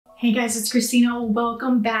Hey guys, it's Christina.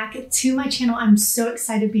 Welcome back to my channel. I'm so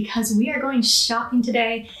excited because we are going shopping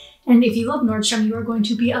today. And if you love Nordstrom, you are going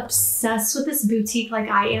to be obsessed with this boutique like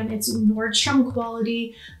I am. It's Nordstrom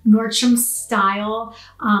quality, Nordstrom style,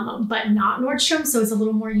 but not Nordstrom, so it's a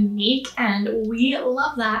little more unique and we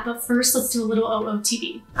love that. But first, let's do a little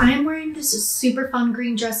OOTD. I am wearing this super fun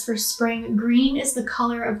green dress for spring. Green is the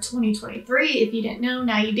color of 2023. If you didn't know,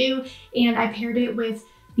 now you do. And I paired it with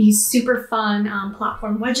these super fun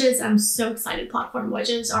platform wedges. I'm so excited. Platform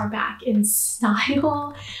wedges are back in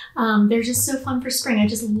style. They're just so fun for spring. I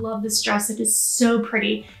just love this dress. It is so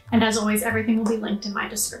pretty. And as always, everything will be linked in my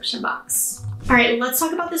description box. All right, let's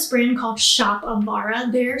talk about this brand called Shop Avara.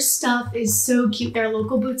 Their stuff is so cute. They're a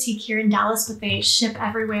local boutique here in Dallas, but they ship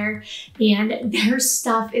everywhere. And their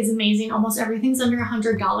stuff is amazing. Almost everything's under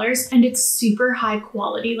 $100 and it's super high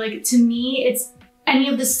quality. Like, to me, it's any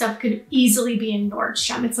of this stuff could easily be in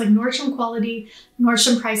Nordstrom. It's like Nordstrom quality,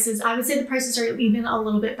 Nordstrom prices. I would say the prices are even a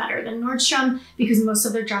little bit better than Nordstrom because most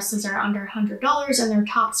of their dresses are under $100 and their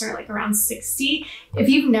tops are like around $60. If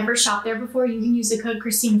you've never shopped there before, you can use the code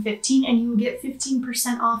Christinabtv and you will get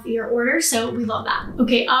 15% off your order. So we love that.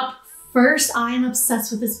 Okay, up first, I am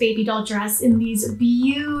obsessed with this baby doll dress in these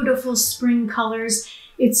beautiful spring colors.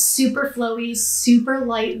 It's super flowy, super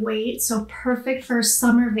lightweight, so perfect for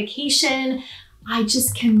summer vacation. I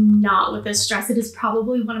just cannot with this dress. It is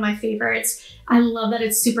probably one of my favorites. I love that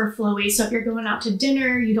it's super flowy. So if you're going out to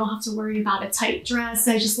dinner, you don't have to worry about a tight dress.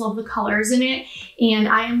 I just love the colors in it. And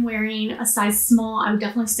I am wearing a size small. I would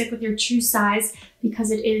definitely stick with your true size because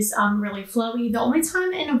it is really flowy. The only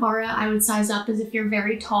time in Avara I would size up is if you're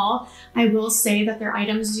very tall. I will say that their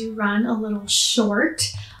items do run a little short.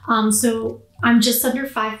 So I'm just under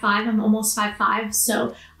 5'5", I'm almost 5'5",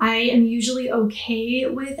 so I am usually okay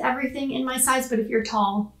with everything in my size, but if you're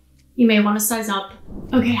tall, you may want to size up.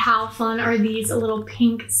 Okay, how fun are these little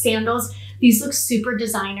pink sandals? These look super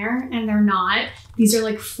designer and they're not. These are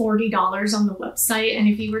like $40 on the website, and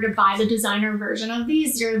if you were to buy the designer version of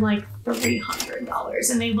these, they're like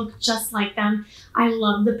 $300 and they look just like them. I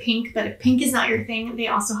love the pink, but if pink is not your thing, they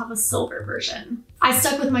also have a silver version. I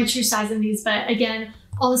stuck with my true size in these, but again,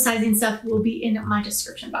 all the sizing stuff will be in my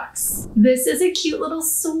description box. This is a cute little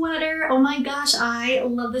sweater. Oh my gosh, I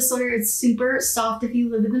love this sweater. It's super soft. If you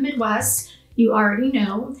live in the Midwest, you already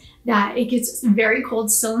know that it gets very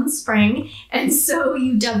cold still in spring. And so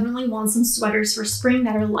you definitely want some sweaters for spring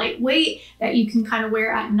that are lightweight, that you can kind of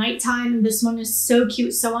wear at nighttime. And this one is so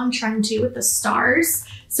cute, so on trend too with the stars.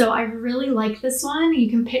 So I really like this one. You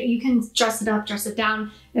can dress it up, dress it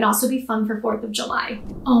down. It'd also be fun for 4th of July.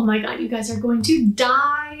 Oh my God, you guys are going to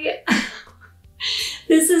die.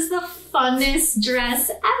 This is the funnest dress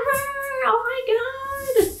ever.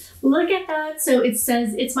 Oh my God. Look at that. So it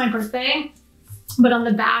says it's my birthday, but on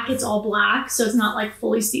the back it's all black. So it's not like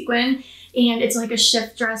fully sequin, and it's like a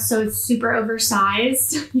shift dress. So it's super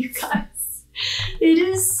oversized. You guys, it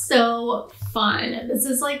is so fun. This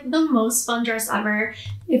is like the most fun dress ever.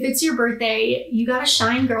 If it's your birthday, you gotta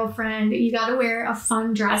shine, girlfriend. You gotta wear a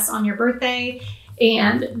fun dress on your birthday.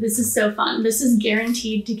 And this is so fun. This is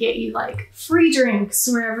guaranteed to get you like free drinks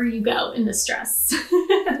wherever you go in this dress.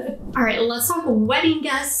 All right, let's talk wedding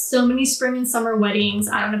guests. So many spring and summer weddings.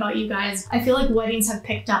 I don't know about you guys. I feel like weddings have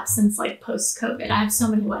picked up since like post-COVID. I have so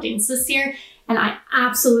many weddings this year. And I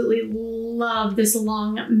absolutely love this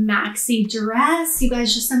long maxi dress. You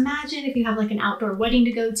guys just imagine if you have like an outdoor wedding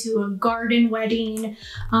to go to, a garden wedding,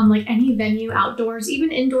 like any venue outdoors,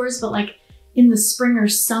 even indoors, but like in the spring or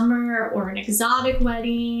summer, or an exotic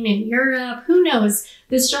wedding in Europe, who knows?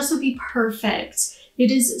 This dress would be perfect. It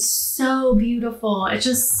is so beautiful. It's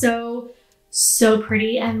just so, so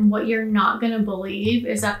pretty. And what you're not gonna believe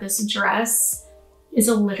is that this dress is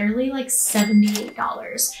literally like $78.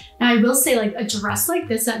 Now I will say, like, a dress like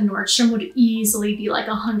this at Nordstrom would easily be like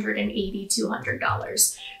 $180,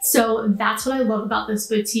 $200. So that's what I love about this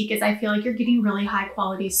boutique, is I feel like you're getting really high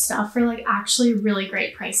quality stuff for like actually really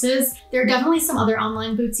great prices. There are definitely some other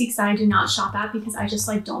online boutiques that I do not shop at because I just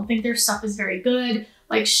like don't think their stuff is very good.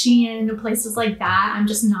 Like Shein, places like that, I'm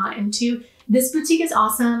just not into. This boutique is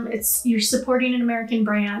awesome. You're supporting an American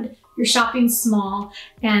brand. You're shopping small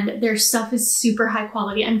and their stuff is super high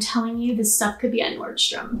quality. I'm telling you, this stuff could be at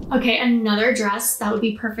Nordstrom. Okay, another dress that would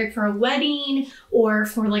be perfect for a wedding or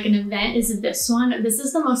for like an event is this one. This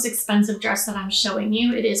is the most expensive dress that I'm showing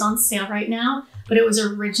you. It is on sale right now, but it was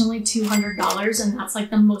originally $200 and that's like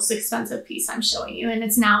the most expensive piece I'm showing you. And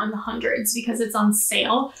it's now in the hundreds because it's on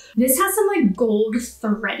sale. This has some like gold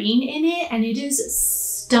threading in it and it is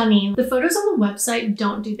stunning. The photos on the website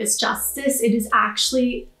don't do this justice. It is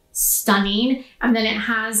actually stunning. And then it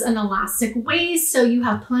has an elastic waist, so you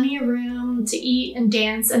have plenty of room to eat and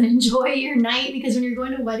dance and enjoy your night, because when you're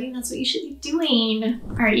going to a wedding, that's what you should be doing.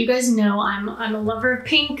 All right, you guys know I'm a lover of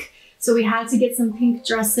pink, so we had to get some pink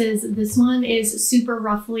dresses. This one is super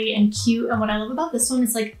ruffly and cute, and what I love about this one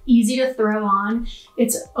is like easy to throw on.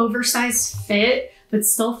 It's oversized fit, but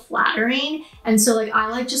still flattering. And so like I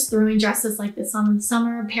like just throwing dresses like this on in the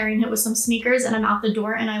summer, pairing it with some sneakers, and I'm out the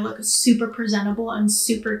door and I look super presentable and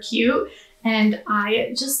super cute. And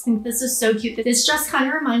I just think this is so cute. This dress kind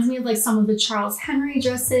of reminds me of like some of the Charles Henry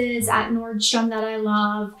dresses at Nordstrom that I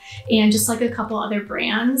love, and just like a couple other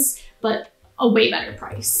brands, but a way better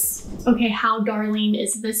price. Okay, how darling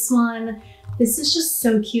is this one? This is just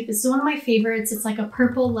so cute. This is one of my favorites. It's like a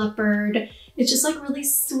purple leopard. It's just like really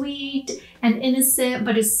sweet and innocent,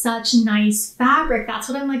 but it's such nice fabric. That's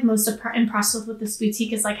what I'm like most impressed with this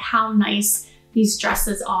boutique, is like how nice these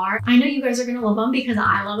dresses are. I know you guys are gonna love them because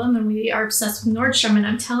I love them and we are obsessed with Nordstrom, and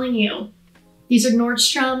I'm telling you, these are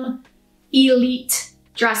Nordstrom elite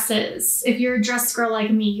dresses. If you're a dress girl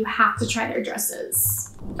like me, you have to try their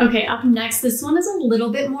dresses. Okay, up next, this one is a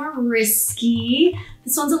little bit more risky.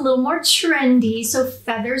 This one's a little more trendy. So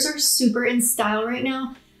feathers are super in style right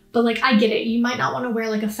now. But like, I get it. You might not want to wear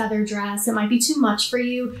like a feather dress. It might be too much for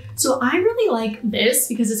you. So I really like this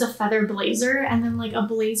because it's a feather blazer. And then like a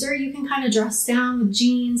blazer, you can kind of dress down with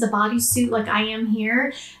jeans, a bodysuit like I am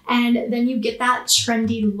here. And then you get that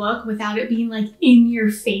trendy look without it being like in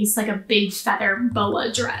your face, like a big feather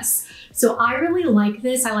boa dress. So I really like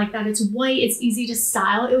this. I like that it's white, it's easy to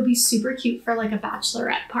style. It would be super cute for like a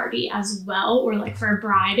bachelorette party as well, or like for a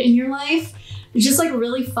bride in your life. It's just like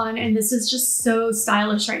really fun, and this is just so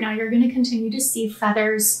stylish right now. You're gonna continue to see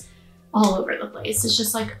feathers all over the place. It's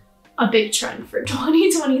just like a big trend for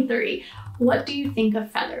 2023. What do you think of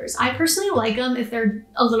feathers? I personally like them if they're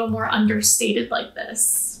a little more understated like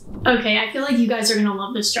this. Okay, I feel like you guys are gonna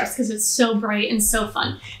love this dress because it's so bright and so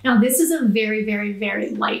fun. Now this is a very, very,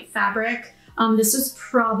 very light fabric. This is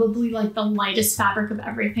probably like the lightest fabric of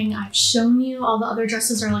everything I've shown you. All the other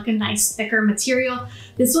dresses are like a nice thicker material.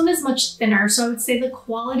 This one is much thinner, so I would say the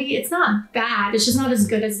quality, it's not bad. It's just not as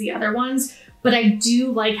good as the other ones, but I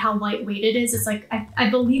do like how lightweight it is. It's like,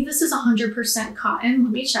 I believe this is 100% cotton.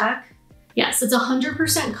 Let me check. Yes, it's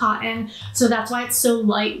 100% cotton. So that's why it's so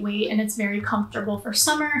lightweight and it's very comfortable for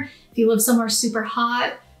summer. If you live somewhere super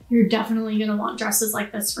hot, you're definitely gonna want dresses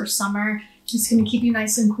like this for summer. Just gonna keep you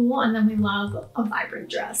nice and cool. And then we love a vibrant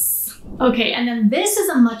dress. Okay, and then this is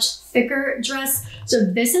a much thicker dress.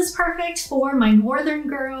 So this is perfect for my northern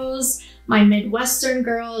girls, my Midwestern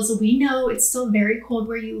girls. We know it's still very cold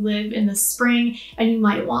where you live in the spring, and you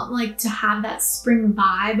might want like to have that spring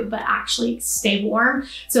vibe, but actually stay warm.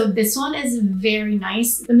 So this one is very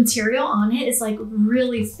nice. The material on it is like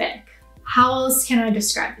really thick. How else can I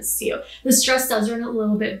describe this to you? This dress does run a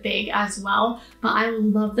little bit big as well, but I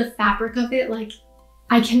love the fabric of it. Like,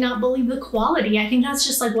 I cannot believe the quality. I think that's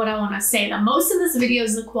just like what I want to say. That most of this video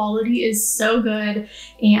is the quality is so good,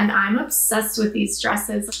 and I'm obsessed with these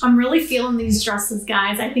dresses. I'm really feeling these dresses,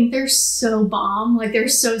 guys. I think they're so bomb. Like, they're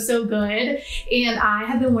so, so good. And I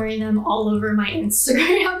have been wearing them all over my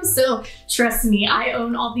Instagram. So trust me, I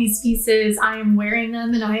own all these pieces. I am wearing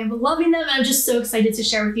them and I am loving them. I'm just so excited to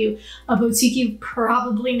share with you a boutique you've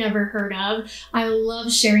probably never heard of. I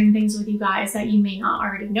love sharing things with you guys that you may not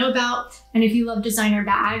already know about. And if you love designer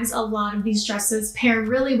bags, a lot of these dresses pair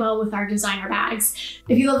really well with our designer bags.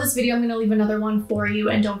 If you love this video, I'm gonna leave another one for you.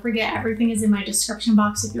 And don't forget, everything is in my description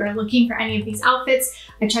box if you are looking for any of these outfits.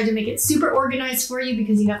 I tried to make it super organized for you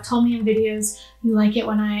because you have told me in videos you like it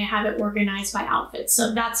when I have it organized by outfits.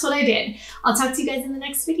 So that's what I did. I'll talk to you guys in the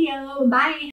next video. Bye.